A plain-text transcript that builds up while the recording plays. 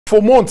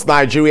For months,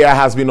 Nigeria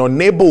has been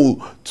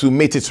unable to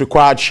meet its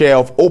required share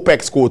of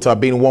OPEC's quota,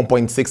 being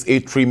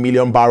 1.683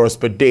 million barrels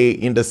per day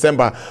in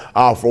December,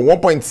 from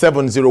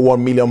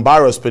 1.701 million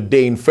barrels per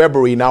day in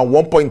February, now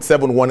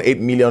 1.718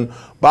 million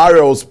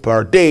barrels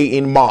per day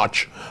in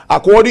March.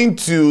 According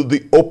to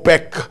the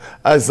OPEC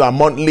as a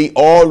monthly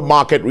oil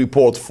market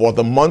report for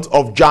the month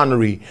of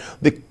January,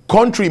 the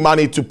country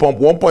managed to pump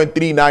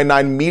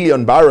 1.399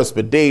 million barrels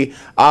per day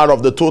out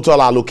of the total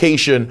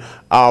allocation,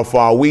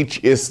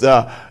 which is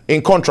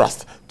in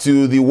contrast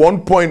to the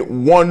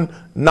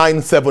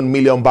 1.197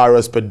 million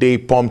barrels per day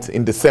pumped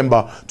in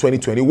December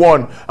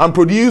 2021, and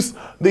produced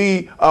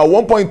the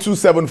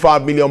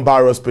 1.275 million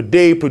barrels per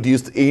day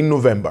produced in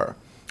November.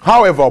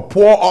 However,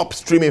 poor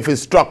upstream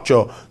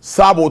infrastructure,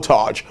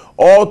 sabotage,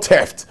 oil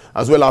theft,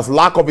 as well as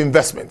lack of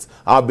investment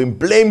have been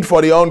blamed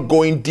for the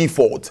ongoing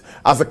default,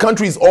 as the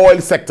country's oil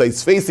sector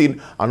is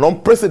facing an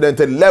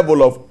unprecedented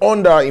level of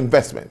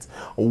underinvestment,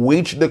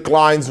 which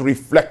declines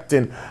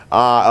reflecting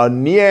a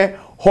near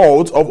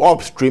halt of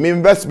upstream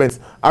investments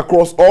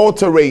across all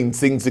terrains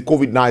since the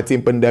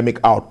COVID-19 pandemic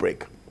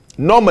outbreak.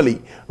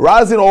 Normally,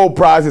 rising oil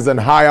prices and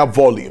higher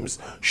volumes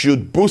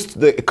should boost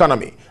the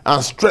economy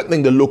and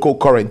strengthen the local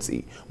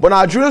currency. But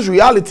Nigeria's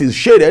reality is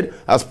shaded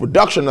as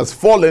production has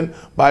fallen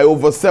by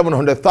over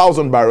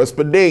 700,000 barrels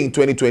per day in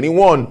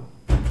 2021.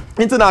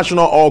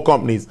 International oil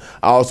companies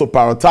are also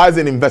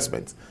prioritizing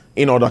investment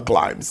in other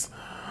climes.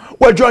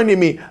 Well, joining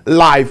me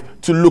live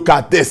to look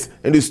at this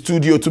in the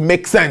studio to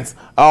make sense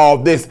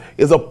of this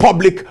is a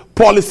public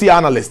policy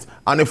analyst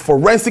and a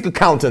forensic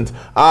accountant.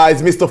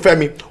 Is Mr.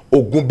 Femi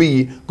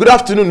Ogunbiyi. Good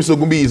afternoon, Mr.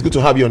 Ogunbiyi. It's good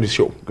to have you on the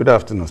show. Good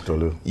afternoon,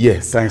 Tolu.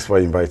 Yes. Thanks for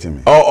inviting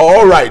me.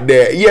 All right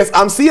there. Yes,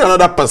 I'm seeing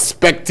another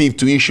perspective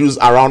to issues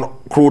around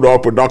crude oil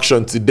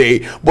production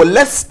today. But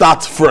let's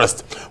start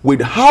first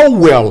with how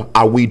well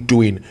are we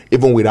doing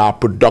even with our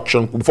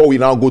production before we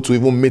now go to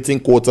even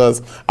meeting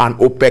quotas and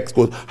OPEC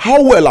quotas.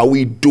 How well are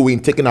we doing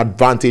taking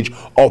advantage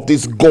of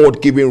this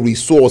God-given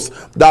resource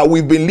that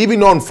we've been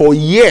living on for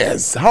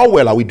years? How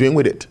well are we doing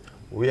with it?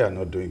 We are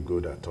not doing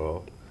good at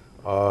all.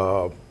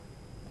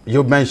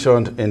 You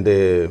mentioned in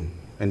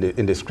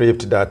the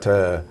script that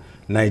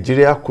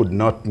Nigeria could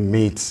not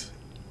meet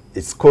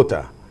its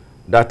quota.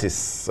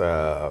 That's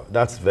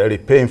very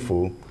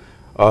painful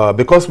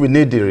because we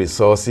need the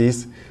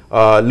resources.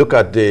 Look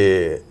at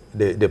the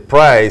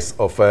price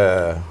of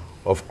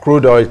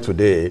crude oil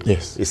today.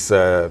 Yes, it's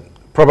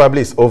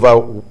probably it's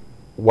over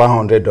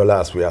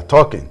 $100. We are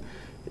talking,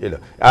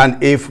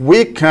 and if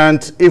we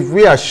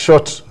are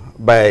short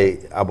by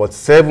about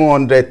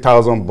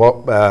 700,000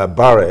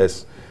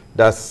 barrels,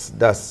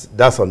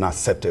 that's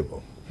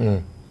unacceptable.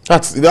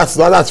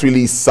 That's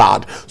really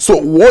sad. So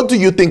what do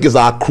you think is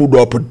our crude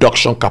oil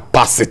production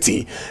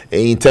capacity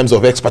in terms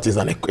of expertise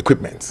and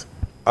equipment?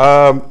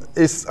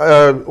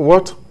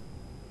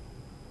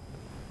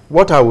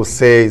 What I would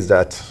say is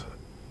that,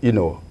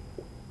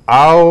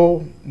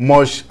 how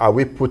much are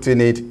we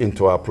putting it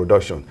into our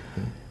production?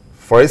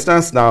 For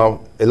instance, now,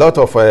 a lot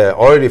of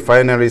oil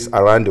refineries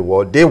around the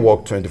world, they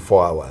work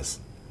 24 hours.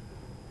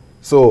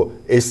 So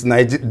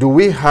do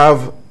we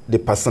have the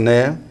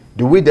personnel?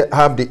 Do we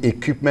have the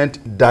equipment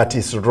that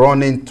is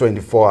running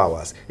 24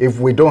 hours? If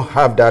we don't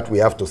have that, we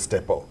have to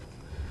step up.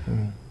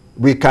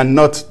 We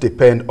cannot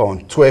depend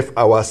on 12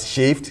 hours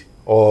shift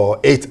or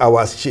 8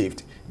 hours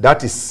shift.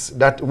 That is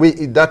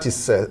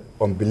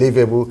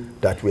unbelievable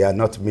that we are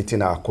not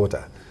meeting our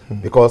quota.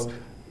 Because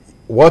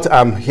what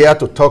I'm here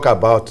to talk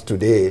about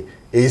today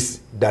is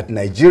that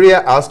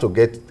Nigeria has to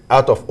get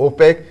out of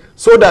OPEC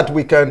so that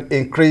we can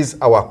increase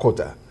our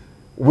quota.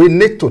 We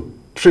need to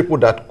triple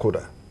that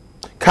quota.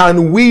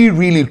 Can we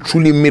really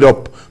truly meet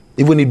up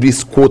even if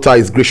this quota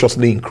is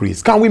graciously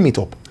increased? Can we meet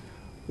up?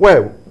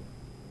 Well,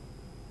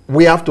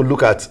 we have to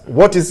look at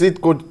what is it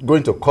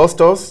going to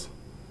cost us?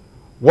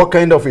 What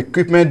kind of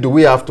equipment do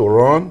we have to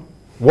run?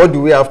 What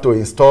do we have to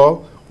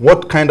install?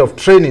 What kind of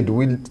training do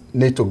we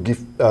need to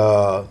give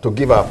our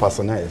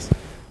personnel?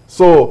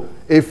 So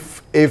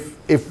if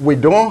we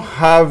don't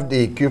have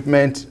the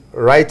equipment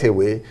right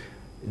away,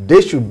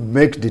 they should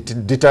make the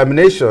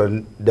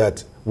determination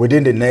that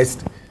within the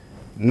next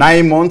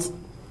 9 months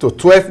to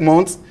 12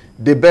 months,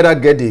 they better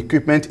get the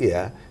equipment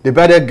here. They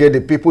better get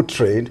the people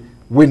trained.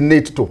 We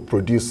need to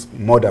produce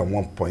more than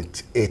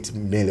 1.8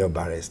 million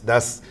barrels.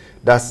 That's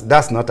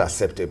not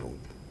acceptable.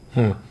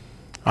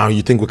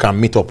 You think we can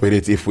meet up with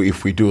it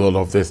if we do all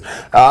of this?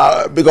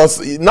 Because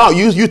now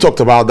you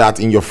talked about that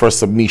in your first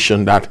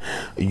submission, that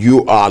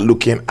you are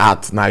looking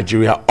at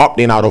Nigeria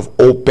opting out of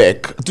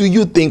OPEC. Do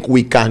you think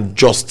we can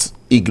just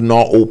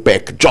ignore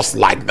OPEC just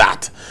like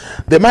that?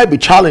 There might be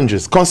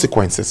challenges,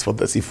 consequences for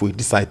this if we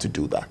decide to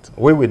do that.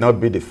 We will not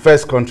be the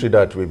first country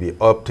that will be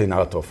opting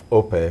out of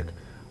OPEC.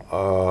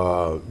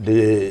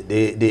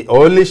 The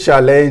only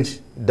challenge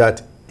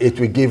that it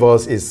will give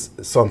us is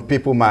some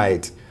people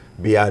might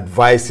be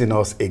advising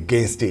us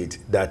against it,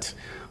 that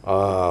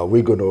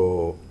we're going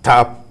to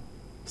tap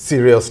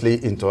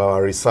seriously into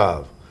our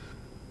reserve.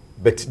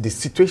 But the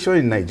situation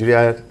in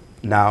Nigeria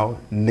now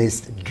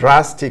needs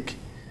drastic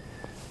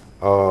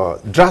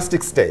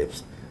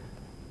steps.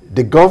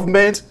 the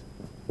government,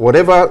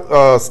 whatever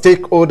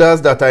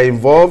stakeholders that are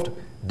involved,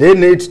 they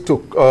need to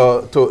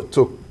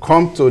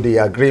come to the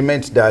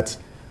agreement that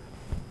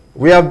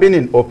we have been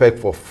in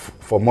OPEC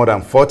for more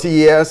than 40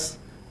 years.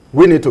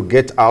 We need to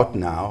get out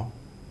now,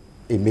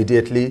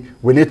 immediately.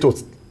 We need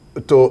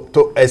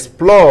to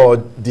explore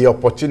the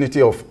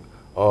opportunity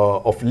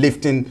of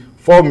lifting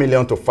 4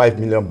 million to 5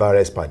 million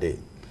barrels per day.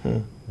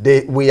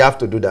 We have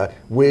to do that.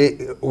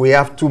 We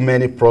have too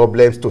many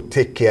problems to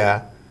take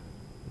care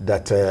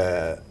that,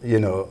 you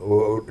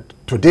know,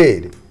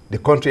 today the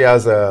country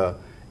has a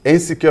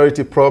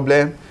insecurity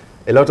problem.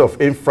 A lot of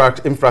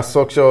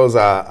infrastructures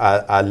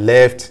are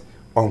left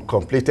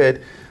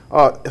uncompleted.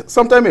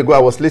 Some time ago, I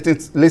was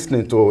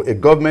listening to a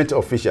government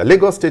official,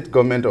 Lagos State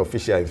government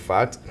official, in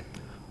fact.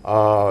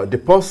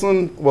 The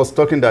person was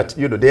talking that,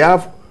 you know, they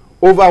have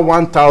over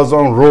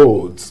 1,000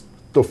 roads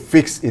to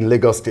fix in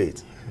Lagos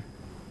State.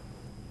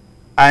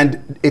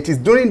 And it is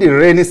during the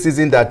rainy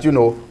season that, you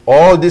know,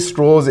 all these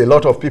roads, a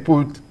lot of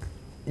people,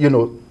 you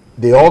know,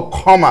 they all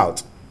come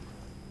out.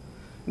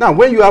 Now,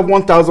 when you have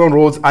 1,000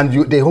 roads and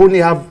they only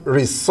have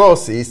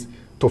resources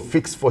to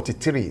fix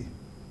 43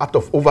 out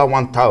of over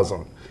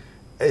 1,000,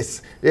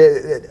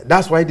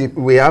 that's why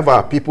we have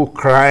our people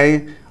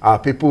crying, our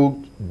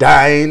people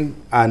dying,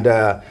 and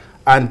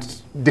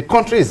the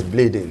country is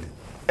bleeding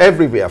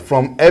everywhere,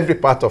 from every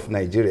part of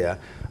Nigeria.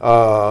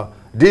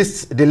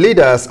 The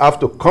leaders have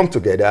to come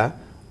together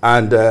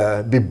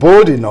and be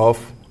bold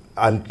enough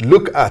and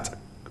look at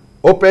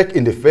OPEC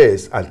in the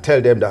face and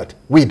tell them that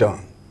we're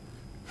done.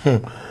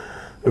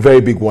 A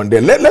very big one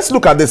there. Let's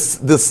look at this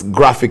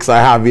graphics I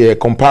have here,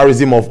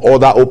 comparison of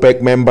other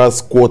OPEC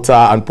members'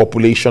 quota and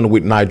population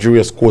with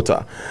Nigeria's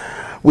quota.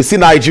 We see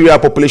Nigeria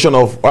population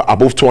of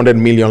above 200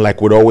 million,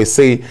 like we'd always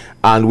say,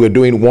 and we're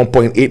doing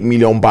 1.8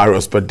 million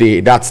barrels per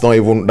day. That's not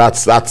even,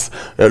 that's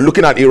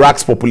looking at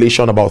Iraq's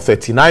population, about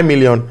 39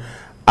 million,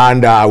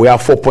 and we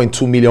have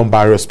 4.2 million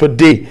barrels per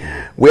day.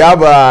 We have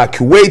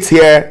Kuwait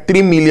here,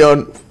 3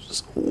 million.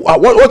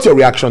 What's your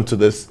reaction to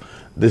this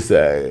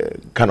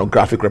kind of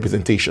graphic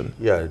representation?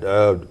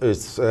 Yeah,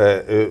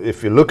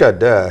 if you look at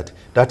that,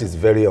 that is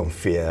very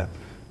unfair,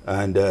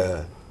 and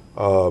a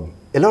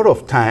lot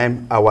of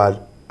time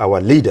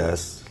our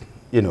leaders,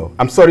 you know,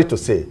 I'm sorry to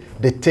say,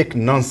 they take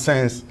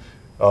nonsense,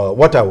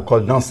 what I would call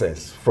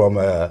nonsense, from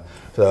a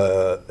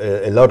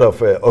lot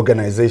of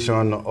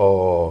organization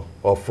or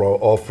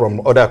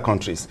from other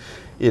countries.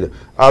 You know,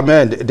 I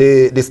mean,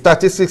 the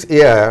statistics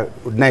here,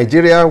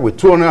 Nigeria with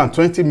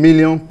 220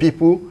 million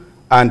people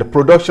and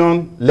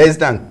production less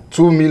than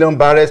 2 million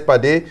barrels per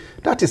day,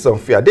 that is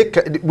unfair.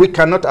 We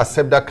cannot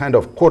accept that kind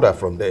of quota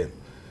from them.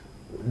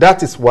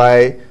 That is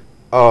why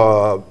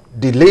the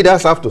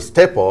leaders have to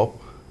step up.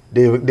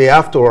 They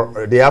have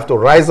to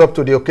rise up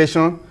to the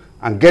occasion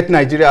and get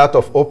Nigeria out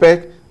of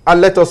OPEC,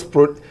 and let us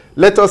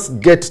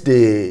get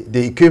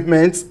the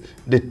equipment,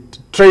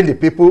 train the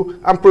people,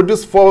 and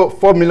produce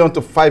 4 million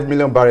to 5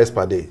 million barrels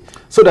per day,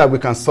 so that we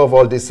can solve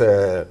all these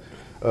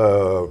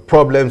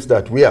problems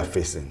that we are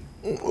facing.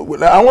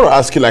 I want to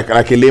ask you, like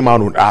a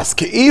layman would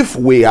ask, if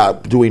we are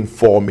doing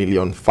 4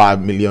 million, 5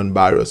 million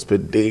barrels per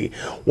day,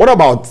 what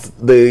about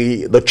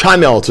the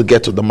channel to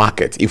get to the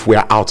market if we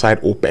are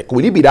outside OPEC?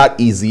 Will it be that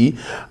easy?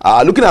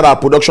 Looking at our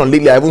production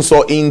lately, I even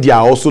saw India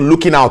also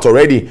looking out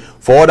already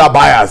for other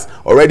buyers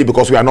already,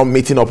 because we are not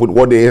meeting up with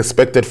what they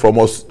expected from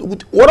us.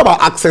 What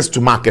about access to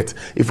market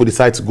if we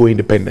decide to go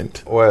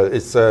independent? Well,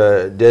 it's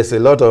there's a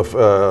lot of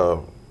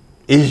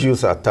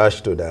issues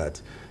attached to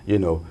that. You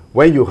know,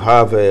 when you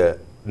have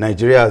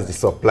Nigeria as the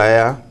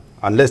supplier,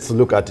 and let's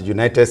look at the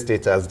United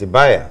States as the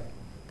buyer.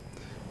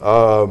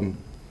 The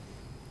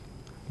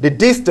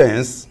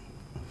distance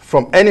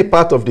from any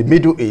part of the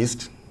Middle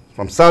East,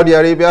 from Saudi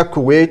Arabia,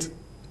 Kuwait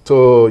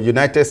to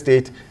United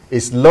States,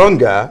 is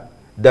longer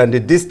than the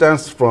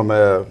distance from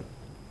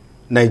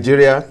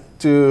Nigeria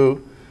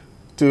to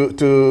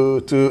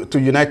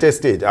United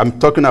States. I'm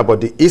talking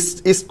about the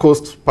east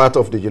coast part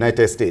of the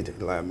United States,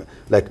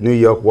 like New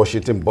York,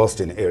 Washington,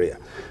 Boston area.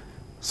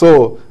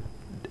 So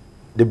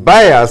the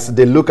buyers,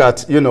 they look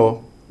at, you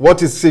know,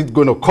 what is it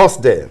going to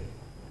cost them?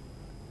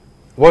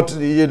 What,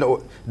 you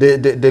know,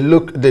 they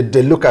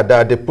look at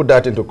that, they put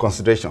that into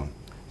consideration.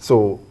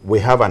 So we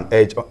have an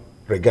edge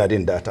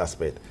regarding that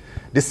aspect.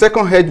 The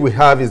second edge we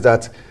have is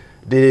that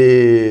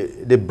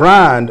the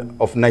brand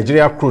of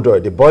Nigeria crude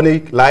oil, the Bonny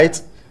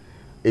Light,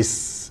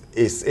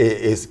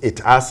 it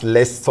has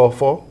less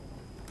sulfur,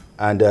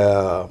 and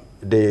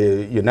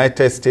the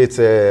United States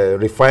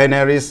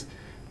refineries,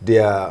 they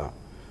are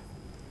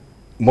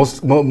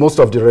most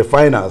of the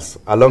refiners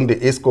along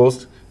the East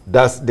Coast,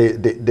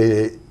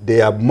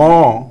 they are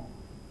more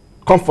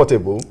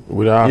comfortable,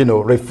 you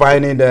know,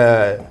 refining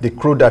the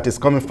crude that is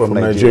coming from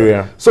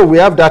Nigeria. So we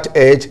have that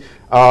edge.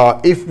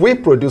 If we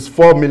produce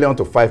 4 million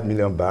to 5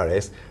 million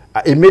barrels,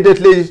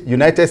 immediately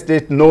United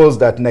States knows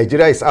that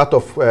Nigeria is out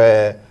of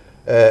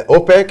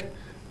OPEC.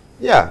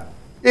 Yeah,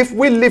 if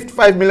we lift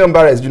 5 million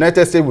barrels,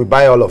 United States will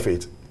buy all of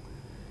it.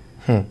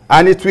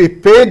 And it will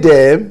pay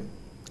them,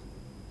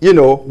 you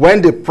know,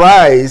 when the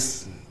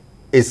price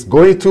is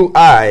going too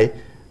high,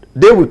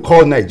 they will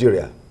call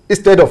Nigeria.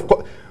 Instead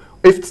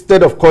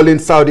of calling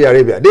Saudi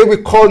Arabia, they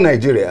will call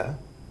Nigeria.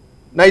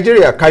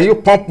 Nigeria, can you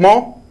pump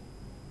more?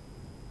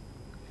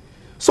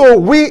 So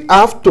we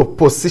have to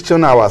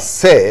position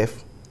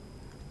ourselves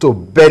to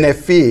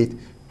benefit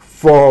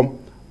from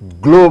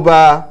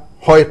global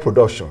oil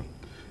production.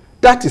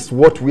 That is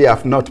what we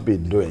have not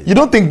been doing. You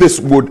don't think this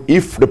would,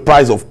 if the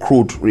price of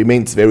crude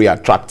remains very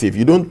attractive,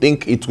 you don't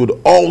think it would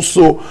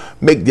also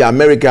make the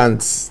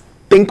Americans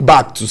think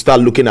back to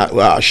start looking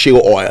at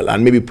shale oil,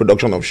 and maybe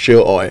production of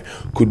shale oil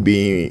could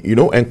be, you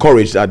know,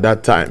 encouraged at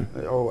that time?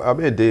 Oh, I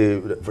mean,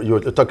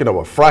 you're talking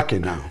about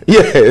fracking now.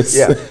 Yes.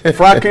 Yeah,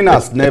 fracking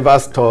has never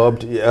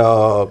stopped.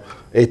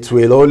 It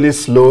will only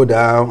slow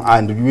down,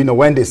 and you know,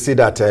 when they see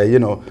that you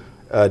know,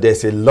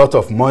 there's a lot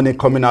of money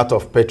coming out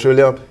of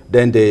petroleum,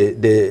 then they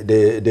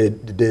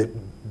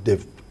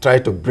try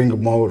to bring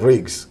more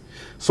rigs.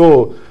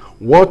 So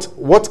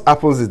what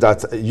happens is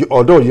that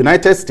although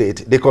United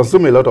States, they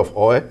consume a lot of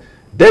oil,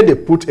 then they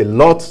put a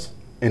lot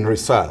in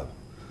reserve.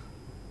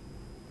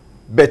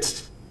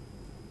 But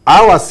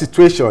our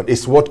situation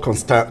is what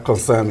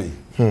concerns me.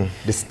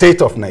 The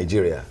state of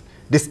Nigeria.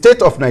 The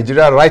state of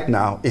Nigeria right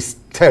now is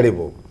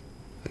terrible.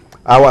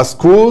 Our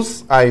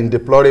schools are in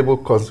deplorable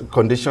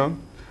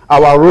condition.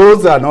 Our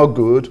roads are not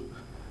good.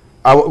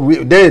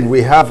 Then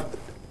we have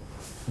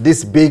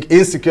this big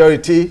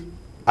insecurity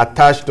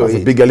attached to it.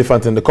 That's a big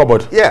elephant in the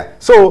cupboard. Yeah.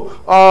 So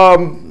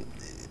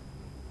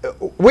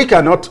we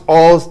cannot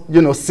all,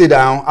 you know, sit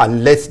down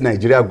and let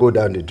Nigeria go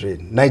down the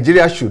drain.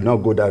 Nigeria should not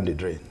go down the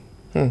drain.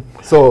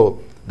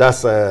 So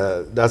that's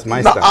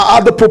my stand.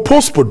 At the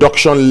proposed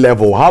production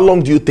level, how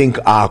long do you think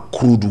our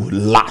crude will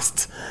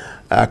last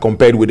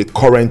compared with the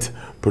current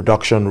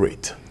production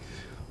rate?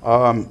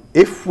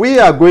 If we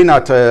are going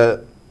at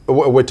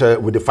with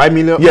the 5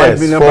 million, yes,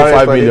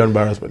 5 million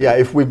barrels per day. Yeah,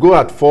 if we go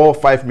at 4 or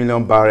 5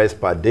 million barrels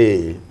per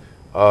day,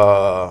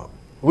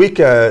 we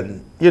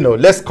can, you know,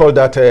 let's call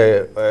that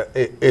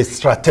a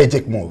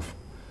strategic move.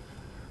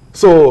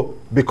 So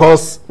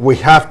because we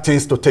have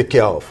things to take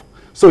care of.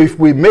 So if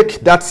we make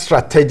that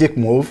strategic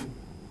move,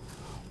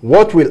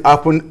 what will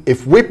happen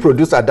if we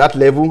produce at that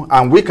level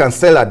and we can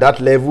sell at that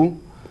level?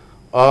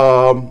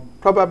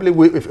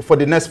 Probably for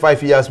the next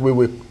 5 years, we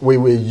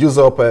will use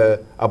up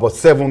about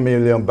 7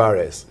 million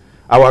barrels.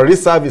 Our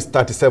reserve is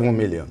 37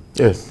 million.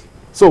 Yes.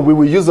 So we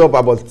will use up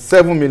about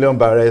 7 million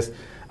barrels,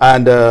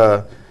 and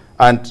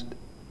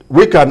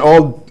we can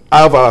all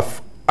have our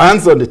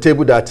hands on the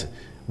table that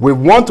we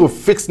want to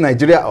fix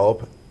Nigeria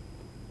up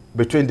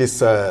between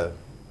these 5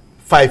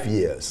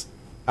 years,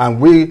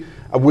 and we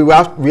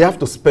have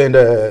to spend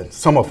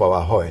some of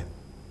our oil.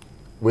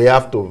 We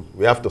have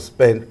to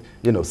spend,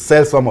 you know,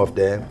 sell some of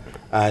them.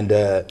 And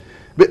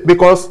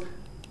because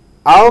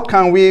how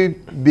can we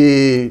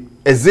be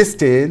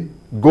existing,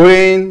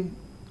 going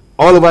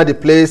all over the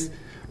place?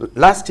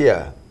 Last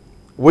year,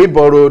 we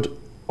borrowed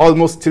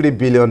almost $3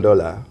 billion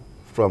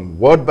from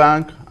World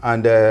Bank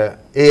and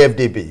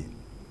AFDB.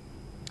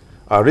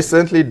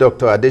 Recently,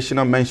 Dr.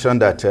 Adesina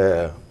mentioned that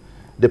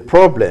the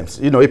problems,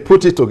 you know, he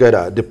put it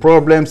together, the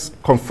problems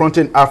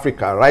confronting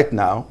Africa right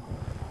now,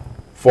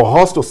 for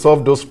us to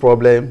solve those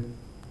problems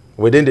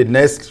within the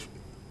next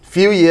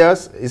few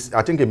years,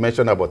 I think he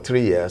mentioned about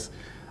 3 years,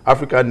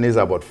 Africa needs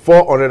about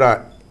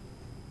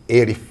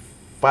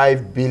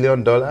 $485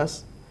 billion.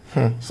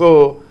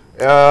 So,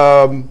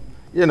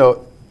 you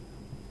know,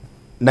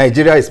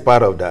 Nigeria is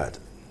part of that.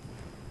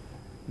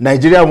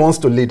 Nigeria wants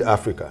to lead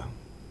Africa.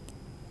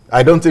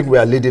 I don't think we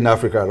are leading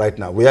Africa right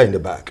now. We are in the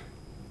back.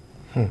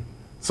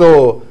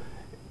 So,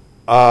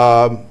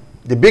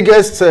 the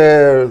biggest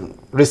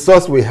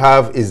resource we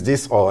have is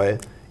this oil.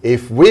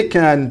 If we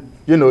can,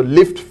 you know,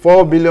 lift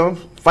 5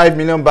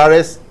 million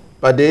barrels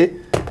per day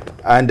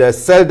and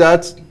sell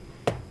that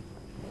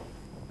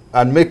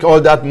and make all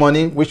that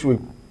money, which will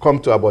come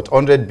to about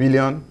 $100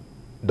 billion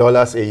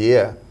a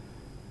year,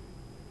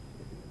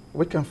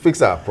 we can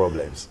fix our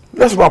problems.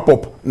 Let's wrap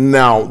up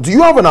now. Do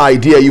you have an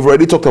idea? You've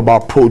already talked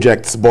about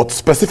projects, but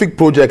specific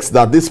projects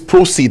that this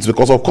proceeds,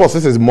 because of course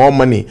this is more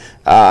money,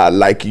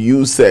 like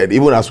you said,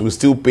 even as we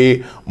still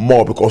pay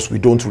more because we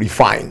don't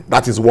refine.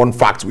 That is one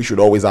fact we should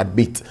always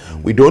admit.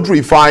 We don't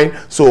refine,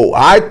 so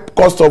high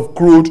cost of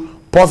crude,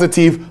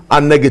 positive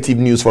and negative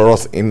news for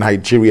us in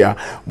Nigeria.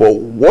 But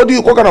what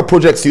kind of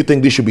projects do you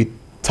think this should be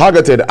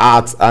targeted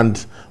at,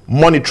 and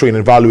monitoring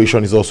and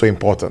evaluation is also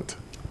important?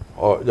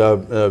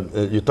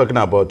 You're talking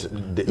about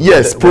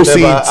yes,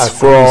 proceeds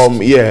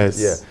from, yes.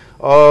 Yeah.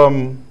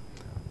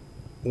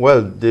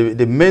 Well,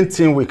 the main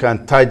thing we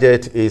can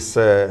target is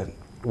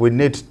we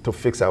need to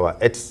fix our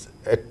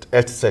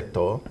earth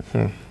sector,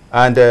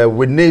 and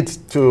we need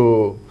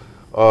to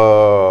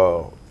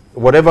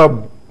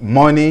whatever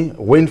money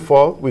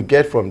windfall we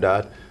get from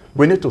that,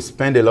 we need to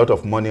spend a lot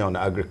of money on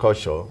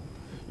agriculture.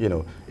 You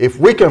know, if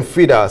we can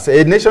feed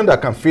ourselves, a nation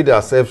that can feed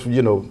ourselves,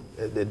 you know,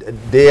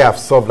 they have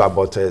solved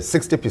about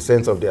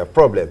 60% of their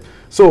problem.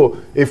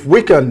 So if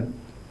we can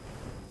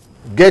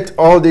get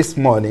all this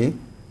money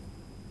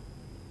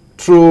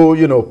through,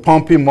 you know,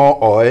 pumping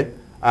more oil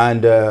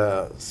and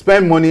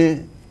spend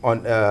money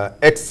on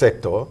earth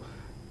sector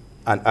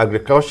and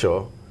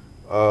agriculture,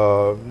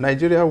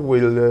 Nigeria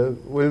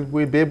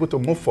will be able to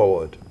move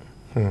forward.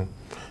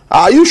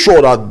 Are you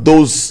sure that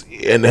those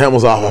in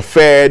Hermes are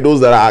fair,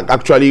 those that are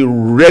actually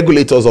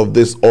regulators of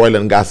this oil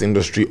and gas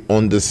industry,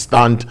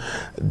 understand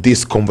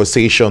this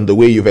conversation the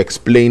way you've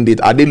explained it?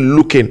 Are they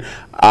looking,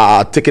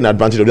 taking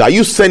advantage of it? Are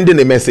you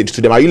sending a message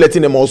to them? Are you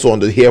letting them also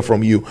hear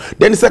from you?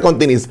 Then the second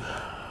thing is,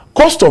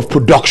 cost of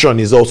production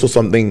is also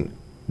something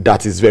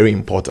that is very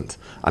important.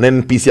 And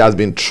NPC has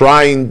been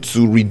trying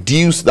to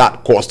reduce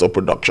that cost of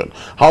production.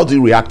 How do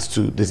you react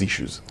to these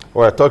issues?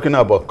 We're talking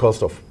about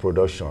cost of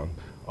production.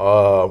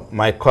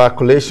 My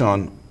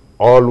calculation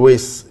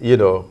always,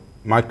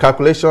 my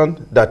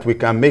calculation that we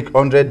can make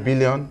 100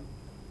 billion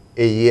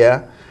a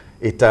year,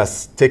 it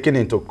has taken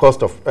into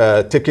cost of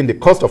taking the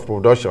cost of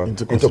production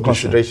into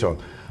consideration.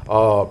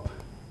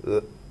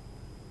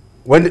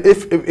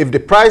 If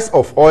the price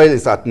of oil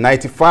is at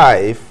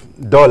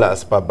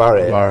 $95 per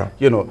barrel,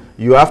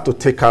 you have to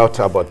take out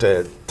about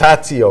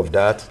 30 of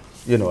that,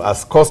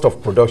 as cost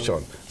of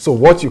production. So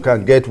what you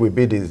can get will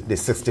be the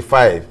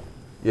 65.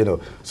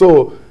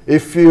 So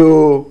if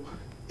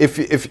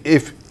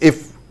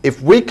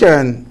we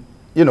can,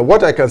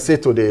 what I can say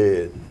to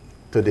the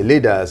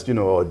leaders,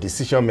 or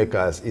decision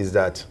makers is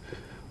that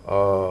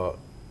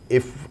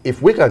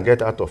if we can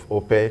get out of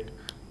OPEC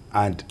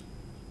and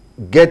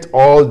get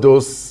all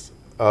those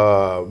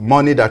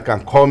money that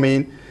can come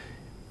in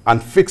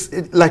and fix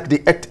it, like the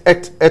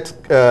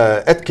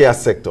healthcare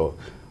sector.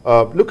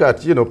 Look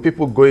at,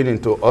 people going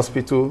into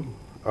hospital,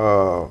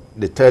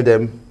 they tell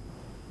them,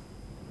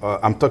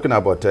 I'm talking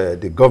about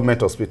the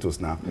government hospitals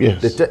now.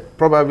 Yes.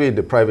 Probably in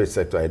the private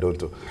sector, I don't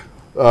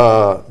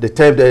know. They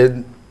tell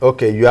them,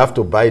 okay, you have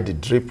to buy the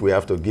drip we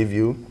have to give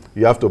you.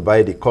 You have to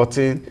buy the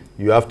cotton.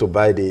 You have to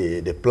buy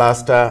the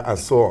plaster and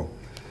so on.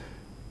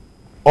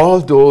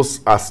 All those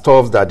are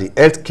stuff that the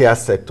healthcare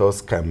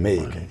sectors can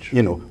make.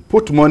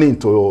 Put money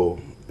into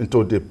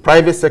the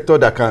private sector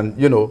that can,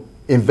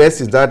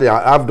 invest in that,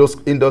 have those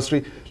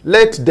industry.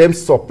 Let them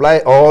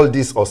supply all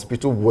these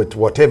hospitals with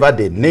whatever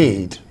they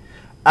need.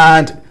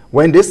 And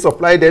when they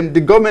supply them,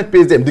 the government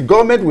pays them. The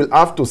government will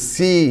have to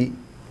see,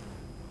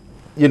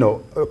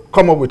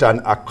 come up with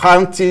an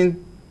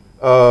accounting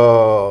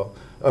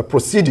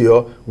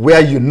procedure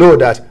where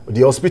that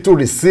the hospital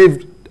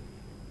received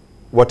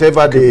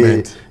whatever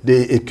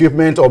the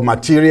equipment or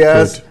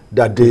materials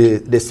that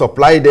they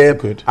supply them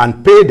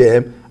and pay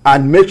them,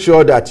 and make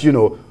sure that,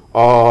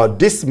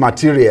 these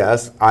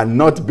materials are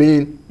not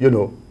being,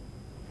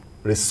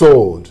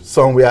 resold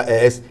somewhere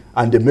else,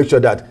 and they make sure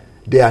that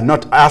they are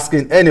not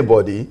asking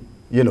anybody,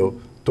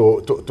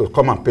 to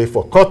come and pay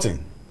for cotton.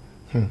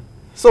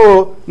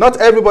 So not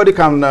everybody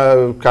can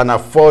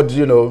afford,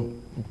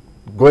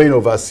 going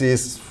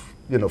overseas,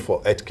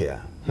 for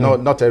healthcare.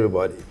 Not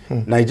everybody.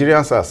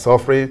 Nigerians are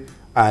suffering,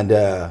 and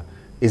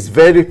it's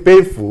very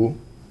painful,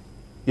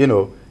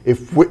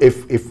 if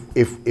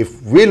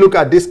we look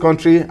at this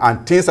country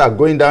and things are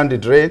going down the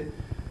drain.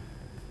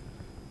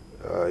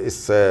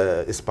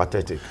 It's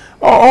pathetic.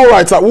 All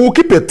right, sir. We'll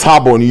keep a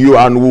tab on you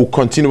and we'll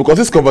continue, because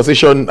this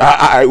conversation,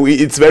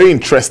 it's very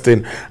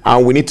interesting,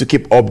 and we need to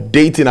keep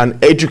updating and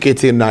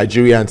educating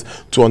Nigerians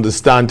to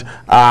understand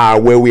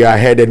where we are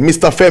headed.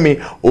 Mr.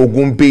 Femi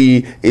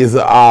Ogunbiyi is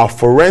a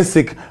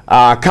forensic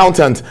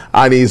accountant,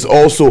 and is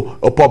also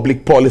a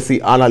public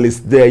policy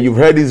analyst there. You've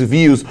heard his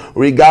views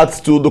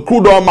regards to the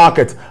crude oil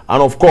market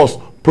and, of course,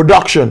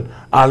 production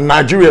and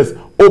Nigeria's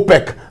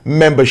OPEC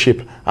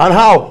membership, and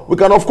how we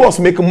can, of course,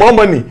 make more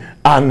money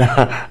and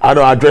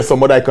address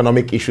some other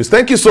economic issues.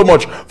 Thank you so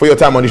much for your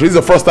time on the show. This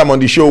is the first time on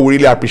the show. We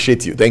really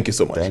appreciate you. Thank you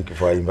so much. Thank you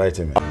for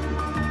inviting me.